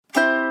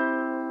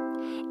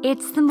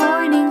It's the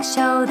morning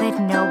show that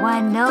no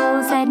one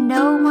knows and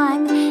no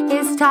one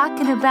is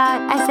talking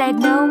about. I said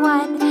no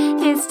one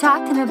is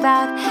talking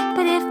about,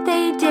 but if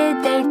they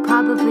did, they'd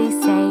probably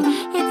say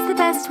it's the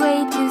best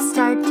way to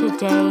start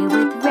today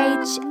with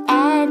Rach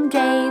and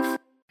Dave.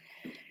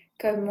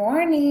 Good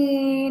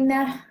morning.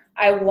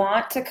 I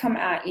want to come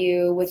at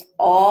you with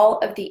all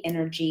of the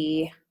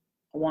energy.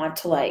 I want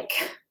to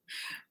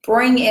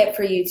bring it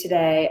for you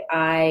today.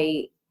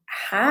 I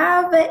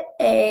have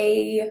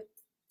a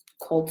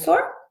cold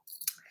sore.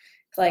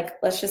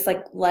 Let's just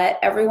let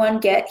everyone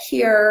get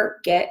here,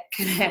 get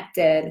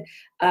connected,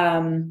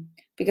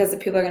 because the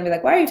people are going to be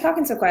like, why are you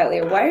talking so quietly?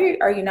 Or why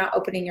are you not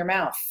opening your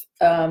mouth?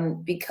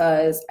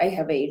 Because I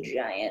have a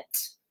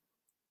giant,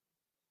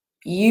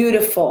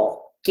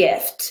 beautiful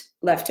gift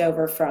left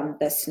over from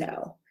the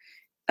snow.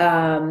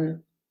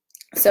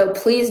 So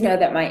please know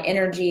that my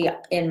energy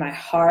in my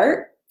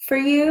heart for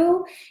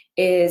you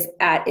is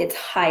at its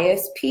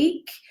highest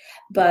peak,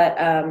 but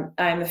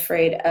I'm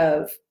afraid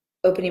of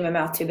opening my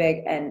mouth too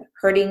big and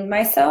hurting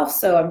myself.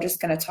 So I'm just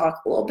going to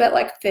talk a little bit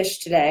like a fish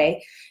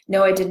today.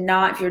 No, I did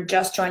not. If you're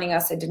just joining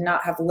us, I did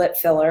not have lip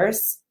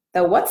fillers.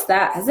 Though, what's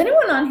that? Has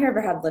anyone on here ever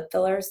had lip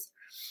fillers?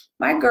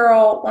 One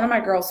of my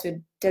girls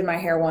who did my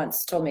hair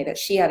once told me that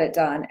she had it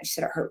done and she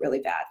said it hurt really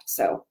bad.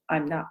 So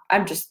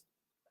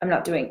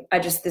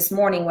this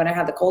morning when I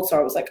had the cold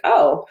sore, I was like,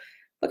 oh,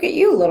 look at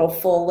you, little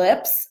full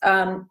lips.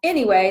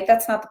 Anyway,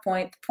 that's not the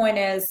point. The point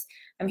is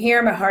I'm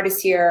here. My heart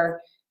is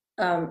here.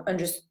 I'm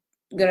just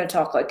going to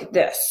talk like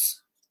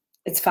this.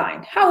 It's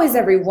fine. How is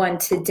everyone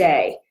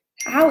today?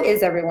 How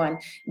is everyone?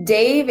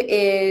 Dave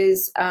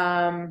is,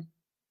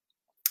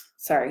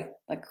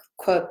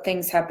 quote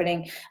things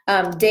happening.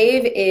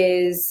 Dave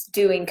is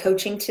doing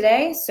coaching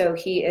today, so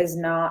he is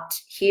not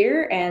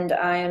here, and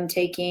I am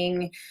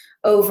taking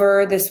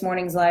over this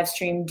morning's live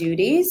stream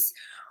duties.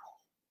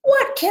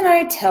 What can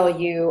I tell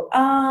you?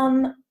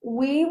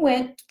 We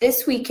went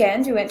this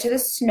weekend. We went to the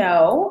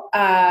snow.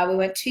 We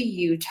went to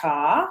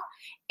Utah,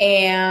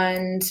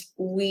 and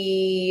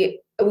we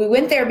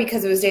went there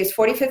because it was Dave's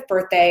 45th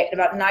birthday. And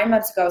about 9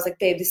 months ago, I was like,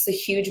 Dave, this is a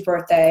huge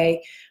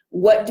birthday.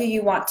 What do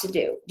you want to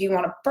do? Do you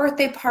want a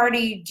birthday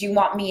party? Do you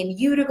want me and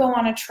you to go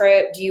on a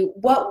trip?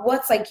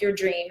 What's your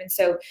dream? And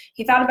so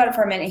he thought about it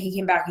for a minute. He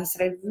came back and he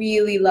said, I'd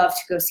really love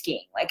to go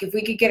skiing. If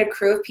we could get a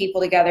crew of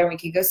people together and we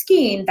could go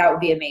skiing, that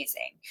would be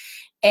amazing.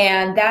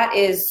 And that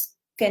is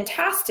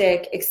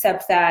fantastic,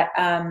 except that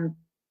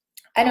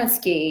I don't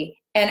ski.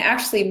 And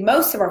actually,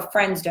 most of our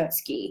friends don't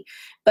ski.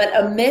 But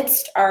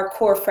amidst our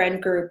core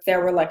friend group, there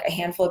were a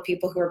handful of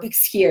people who were big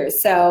skiers.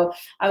 So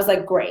I was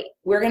like, great.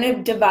 We're going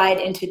to divide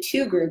into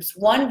two groups.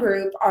 One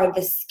group are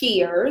the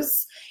skiers,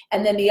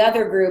 and then the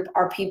other group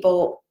are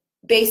people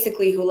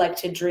basically who like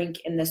to drink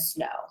in the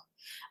snow.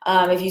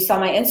 If you saw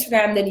my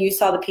Instagram, then you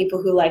saw the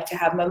people who like to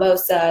have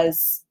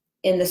mimosas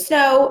in the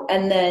snow.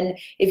 And then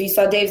if you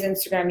saw Dave's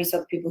Instagram, you saw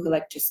the people who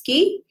like to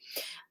ski.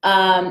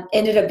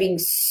 Ended up being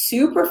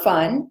super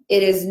fun.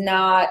 It is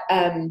not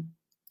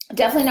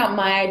definitely not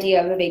my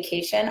idea of a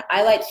vacation.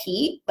 I like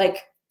heat.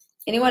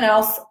 Anyone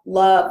else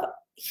love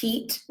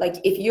heat?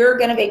 If you're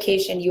gonna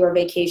vacation, you are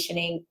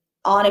vacationing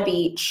on a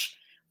beach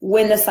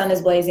when the sun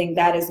is blazing.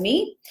 That is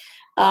me.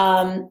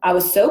 I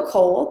was so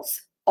cold.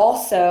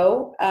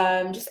 Also,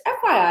 just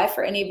FYI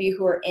for any of you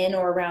who are in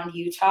or around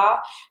Utah,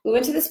 we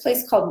went to this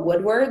place called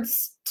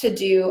Woodward's to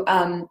do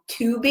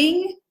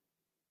tubing.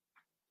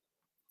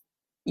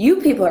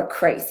 You people are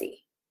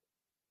crazy.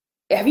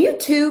 Have you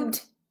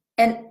tubed?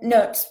 And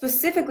no,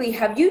 specifically,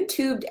 have you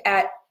tubed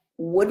at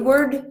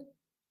Woodward?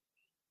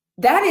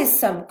 That is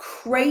some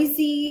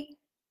crazy,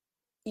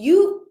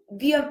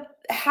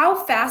 how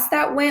fast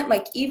that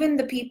went. Even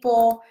the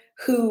people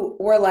who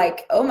were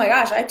like, oh my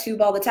gosh, I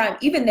tube all the time.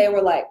 Even they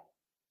were like,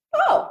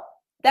 oh,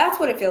 that's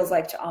what it feels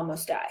like to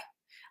almost die.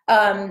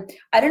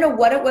 I don't know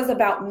what it was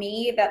about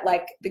me that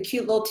the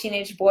cute little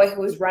teenage boy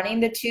who was running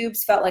the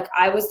tubes felt like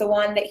I was the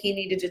one that he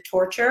needed to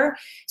torture.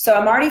 So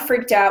I'm already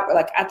freaked out. We're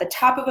at the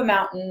top of a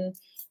mountain.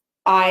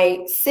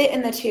 I sit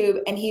in the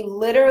tube and he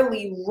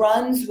literally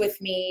runs with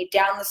me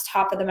down this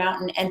top of the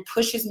mountain and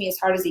pushes me as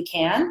hard as he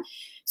can.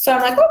 So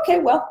I'm like, okay,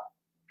 well,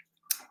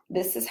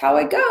 this is how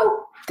I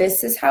go.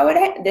 This is how it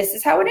ends. This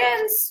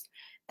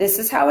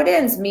is how it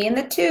ends. Me in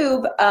the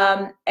tube.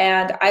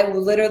 And I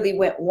literally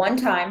went one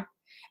time.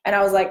 And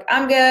I was like,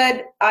 I'm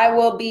good. I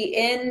will be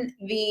in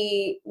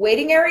the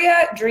waiting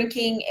area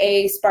drinking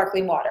a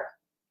sparkling water.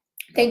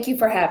 Thank you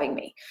for having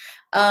me.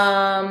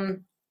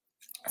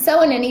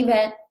 So in any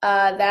event,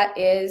 that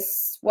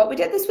is what we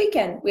did this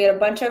weekend. We had a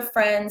bunch of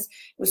friends.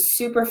 It was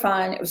super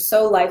fun. It was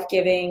so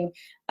life-giving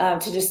to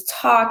just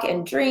talk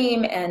and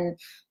dream and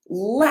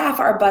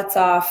laugh our butts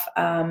off.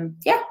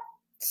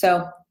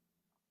 So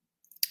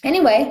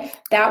anyway,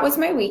 that was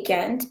my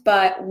weekend.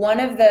 But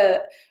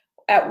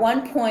at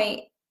one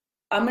point,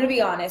 I'm going to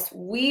be honest,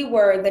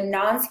 the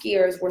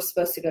non-skiers were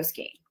supposed to go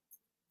skiing.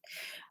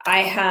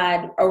 I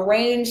had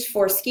arranged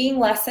for skiing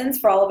lessons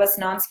for all of us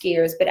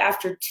non-skiers, but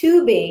after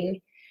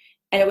tubing,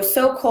 and it was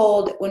so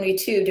cold when we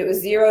tubed, it was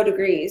 0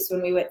 degrees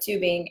when we went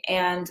tubing,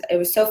 and it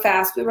was so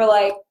fast, we were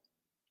like,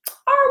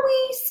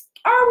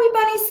 are we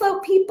bunny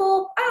slope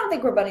people? I don't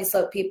think we're bunny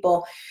slope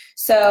people.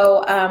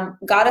 So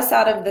got us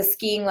out of the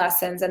skiing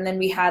lessons. And then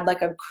we had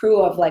like a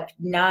crew of like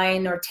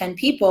 9 or 10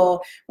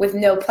 people with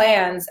no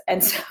plans.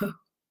 And so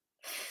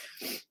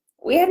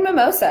we had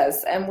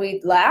mimosas and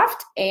we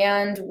laughed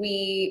and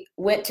we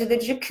went to the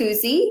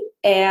jacuzzi,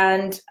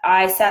 and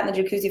I sat in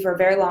the jacuzzi for a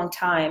very long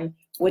time,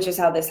 which is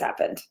how this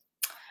happened.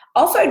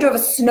 Also, I drove a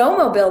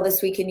snowmobile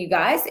this weekend, you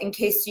guys, in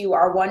case you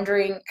are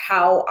wondering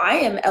how I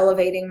am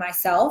elevating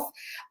myself.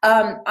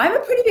 I'm a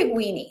pretty big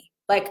weenie.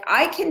 Like,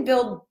 I can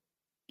build,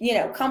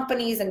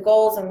 companies and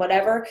goals and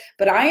whatever,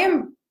 but I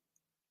am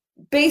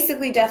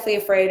basically deathly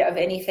afraid of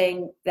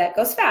anything that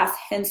goes fast,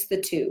 hence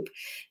the tube.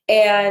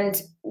 And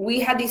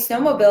we had these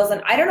snowmobiles,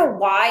 and I don't know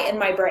why in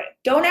my brain.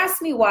 Don't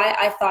ask me why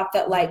I thought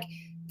that, like,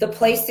 the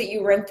place that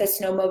you rent the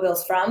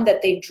snowmobiles from,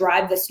 that they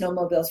drive the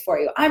snowmobiles for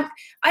you. I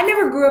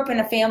never grew up in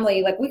a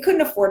family, like, we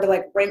couldn't afford to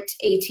like rent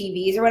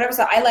ATVs or whatever.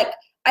 So I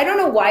don't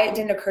know why it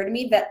didn't occur to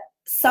me that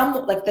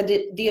some, like,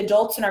 the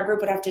adults in our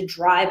group would have to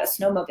drive a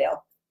snowmobile.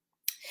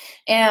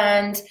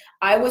 And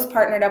I was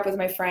partnered up with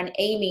my friend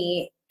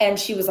Amy, and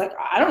she was like,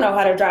 I don't know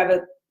how to drive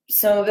a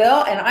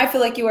snowmobile, and I feel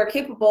like you are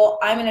capable.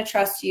 I'm going to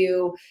trust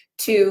you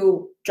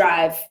to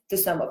drive the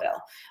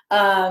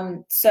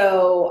snowmobile.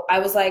 So I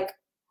was like,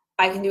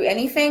 I can do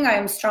anything.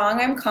 I'm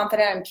strong, I'm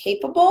confident, I'm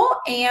capable,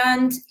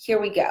 and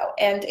here we go.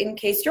 And in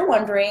case you're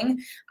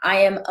wondering, I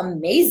am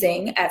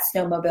amazing at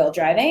snowmobile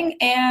driving,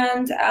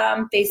 and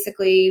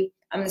basically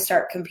I'm going to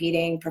start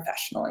competing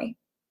professionally.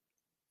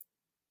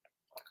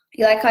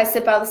 You like how I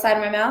sip out of the side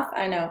of my mouth?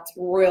 I know, it's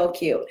real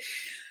cute.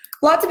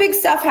 Lots of big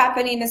stuff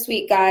happening this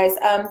week, guys.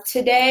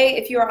 Today,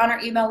 if you're on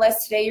our email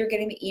list, today you're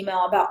getting the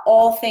email about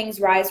all things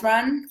Rise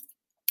Run.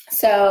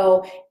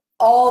 So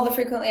all the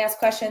frequently asked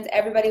questions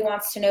everybody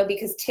wants to know,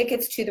 because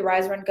tickets to the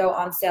Rise Run go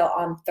on sale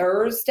on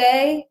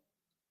Thursday.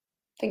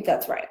 I think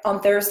that's right,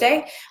 on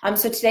Thursday.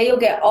 So today you'll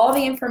get all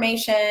the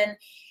information,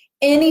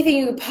 anything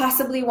you could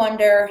possibly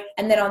wonder,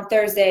 and then on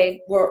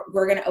Thursday we're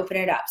going to open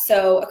it up.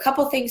 So a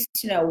couple things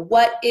to know.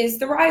 What is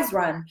the Rise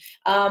Run?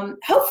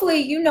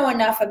 Hopefully you know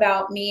enough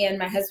about me and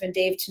my husband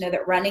Dave to know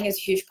that running is a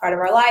huge part of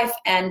our life,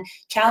 and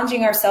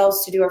challenging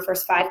ourselves to do our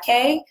first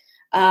 5K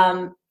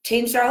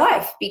changed our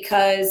life,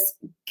 because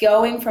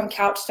going from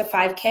couch to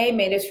 5K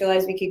made us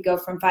realize we could go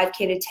from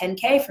 5K to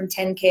 10K, from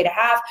 10K to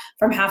half,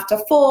 from half to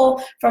full,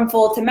 from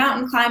full to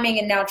mountain climbing,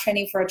 and now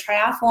training for a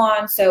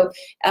triathlon. So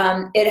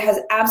it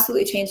has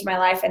absolutely changed my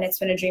life, and it's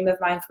been a dream of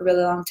mine for a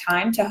really long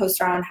time to host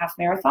our own half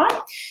marathon.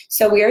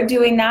 So we are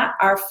doing that,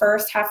 our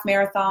first half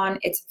marathon.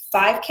 It's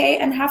 5K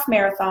and half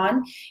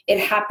marathon.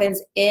 It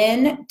happens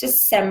in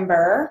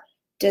December,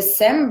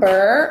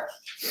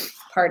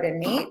 pardon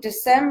me,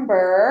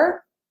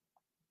 December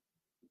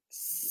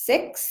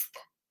 6th,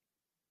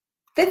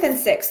 5th and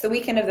 6th, the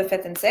weekend of the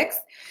 5th and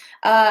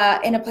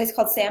 6th, in a place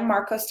called San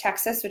Marcos,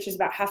 Texas, which is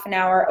about half an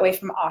hour away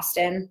from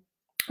Austin.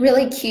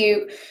 Really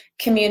cute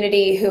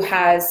community who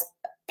has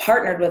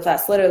partnered with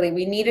us. Literally,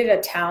 we needed a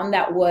town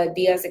that would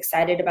be as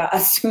excited about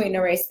us doing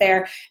a race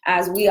there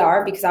as we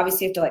are, because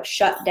obviously you have to like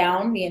shut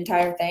down the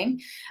entire thing.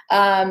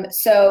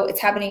 So it's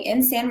happening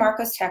in San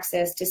Marcos,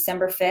 Texas,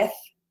 December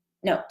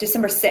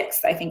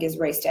 6th, I think, is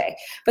race day.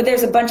 But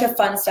there's a bunch of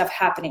fun stuff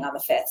happening on the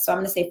 5th. So I'm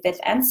going to say 5th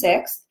and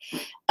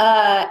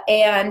 6th.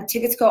 And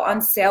tickets go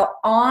on sale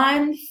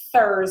on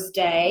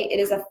Thursday. It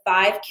is a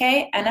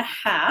 5K and a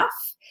half.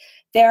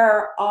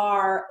 There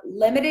are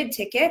limited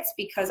tickets,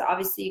 because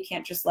obviously you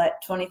can't just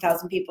let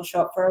 20,000 people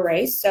show up for a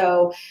race.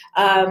 So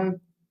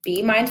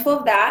be mindful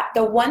of that.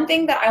 The one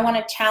thing that I want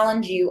to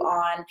challenge you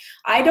on,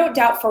 I don't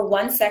doubt for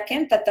 1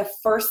 second that the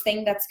first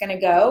thing that's going to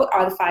go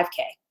are the 5K.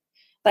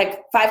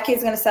 Like, 5K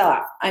is going to sell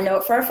out. I know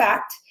it for a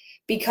fact,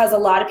 because a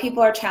lot of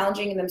people are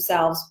challenging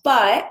themselves,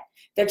 but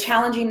they're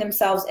challenging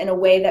themselves in a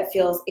way that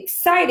feels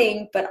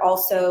exciting, but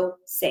also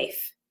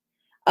safe.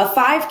 A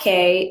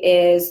 5K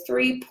is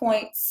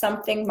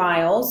 3-point-something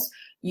miles.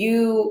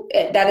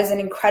 That is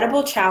an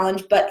incredible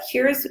challenge, but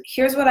here's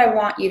what I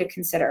want you to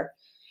consider.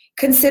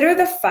 Consider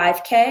the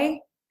 5K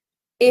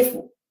if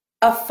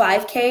a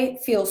 5K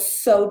feels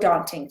so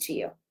daunting to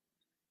you.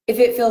 If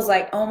it feels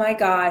like, oh my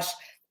gosh,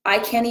 I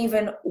can't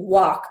even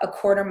walk a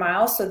quarter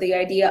mile, so the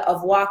idea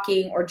of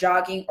walking or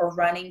jogging or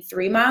running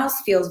 3 miles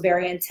feels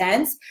very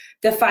intense,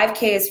 the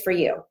 5K is for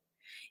you.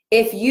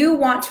 If you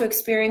want to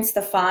experience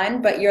the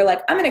fun, but you're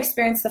like, I'm going to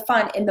experience the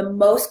fun in the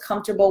most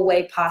comfortable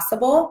way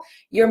possible,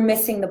 you're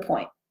missing the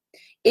point.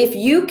 If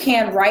you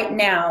can right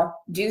now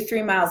do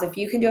 3 miles, if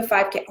you can do a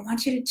 5K, I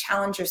want you to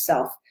challenge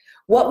yourself.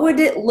 What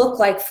would it look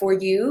like for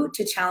you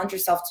to challenge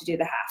yourself to do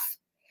the half?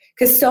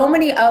 Because so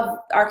many of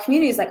our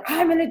community is like,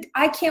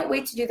 I can't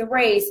wait to do the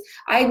race.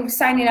 I'm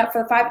signing up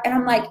for the 5. And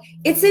I'm like,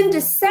 it's in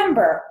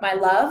December, my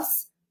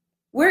loves.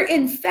 We're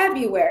in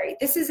February.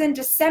 This is in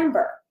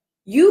December.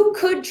 You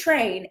could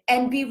train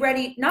and be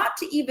ready,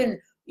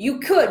 you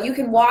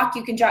can walk,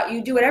 you can jog,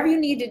 you do whatever you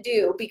need to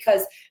do,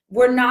 because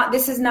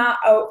this is not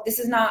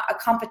a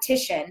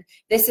competition.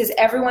 This is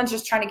everyone's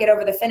just trying to get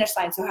over the finish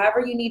line. So however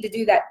you need to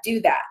do that,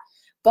 do that.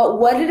 but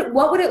what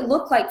would it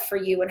look like for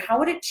you, and how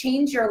would it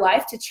change your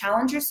life to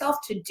challenge yourself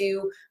to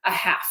do a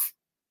half?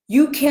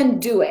 You can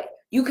do it.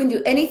 You can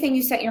do anything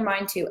you set your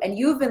mind to, and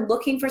you've been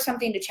looking for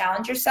something to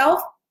challenge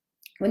yourself.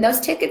 When those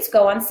tickets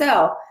go on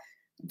sale,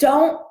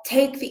 don't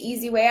take the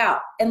easy way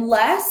out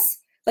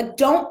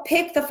don't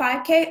pick the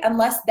 5K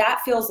unless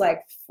that feels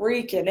like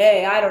freaking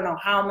A, I don't know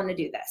how I'm going to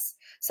do this.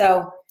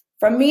 So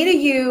from me to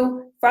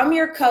you, from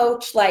your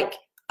coach,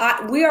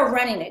 we are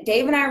running it.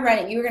 Dave and I are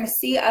running. You're going to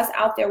see us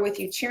out there with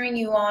you, cheering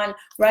you on,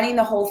 running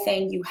the whole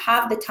thing. You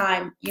have the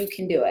time. You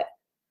can do it.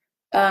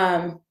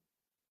 Oh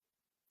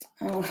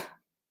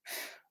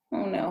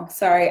no,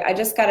 sorry. I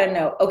just got a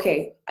note.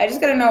 Okay. I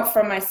just got a note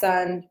from my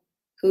son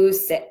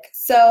who's sick.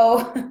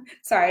 So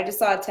sorry, I just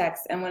saw a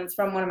text, and when it's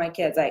from one of my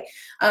kids,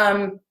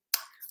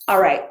 all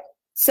right.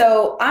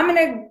 So I'm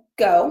going to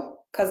go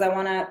because I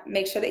want to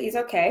make sure that he's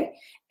okay,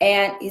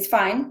 and he's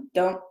fine.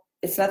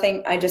 It's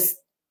nothing.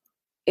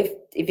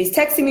 If he's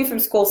texting me from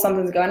school,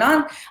 something's going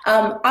on.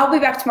 I'll be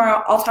back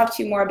tomorrow. I'll talk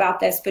to you more about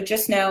this, but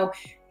just know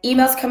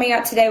email's coming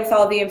out today with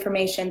all the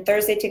information.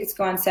 Thursday tickets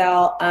go on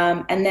sale.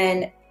 And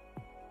then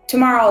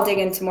tomorrow I'll dig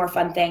into more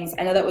fun things.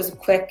 I know that was a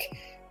quick,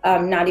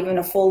 not even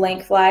a full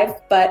length live,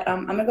 but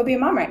I'm going to go be a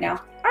mom right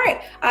now. All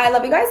right. I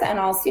love you guys, and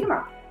I'll see you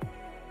tomorrow.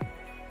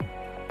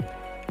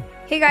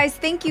 Hey guys,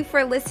 thank you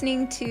for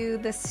listening to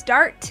the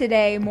Start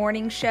Today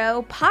Morning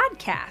Show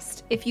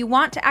podcast. If you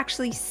want to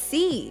actually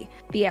see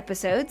the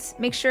episodes,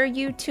 make sure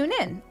you tune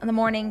in the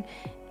morning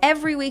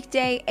every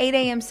weekday, 8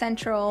 a.m.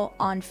 Central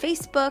on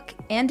Facebook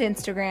and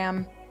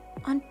Instagram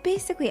on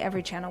basically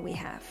every channel we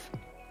have.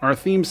 Our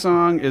theme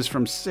song is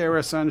from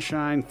Sarah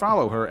Sunshine.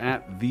 Follow her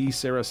at The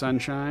Sarah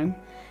Sunshine.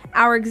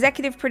 Our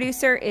executive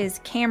producer is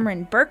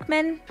Cameron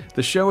Berkman.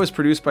 The show is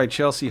produced by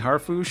Chelsea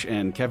Harfouche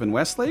and Kevin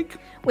Westlake,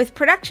 with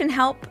production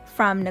help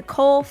from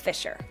Nicole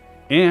Fisher.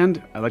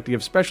 And I'd like to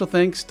give special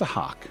thanks to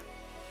Hawk,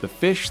 the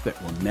fish that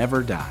will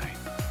never die.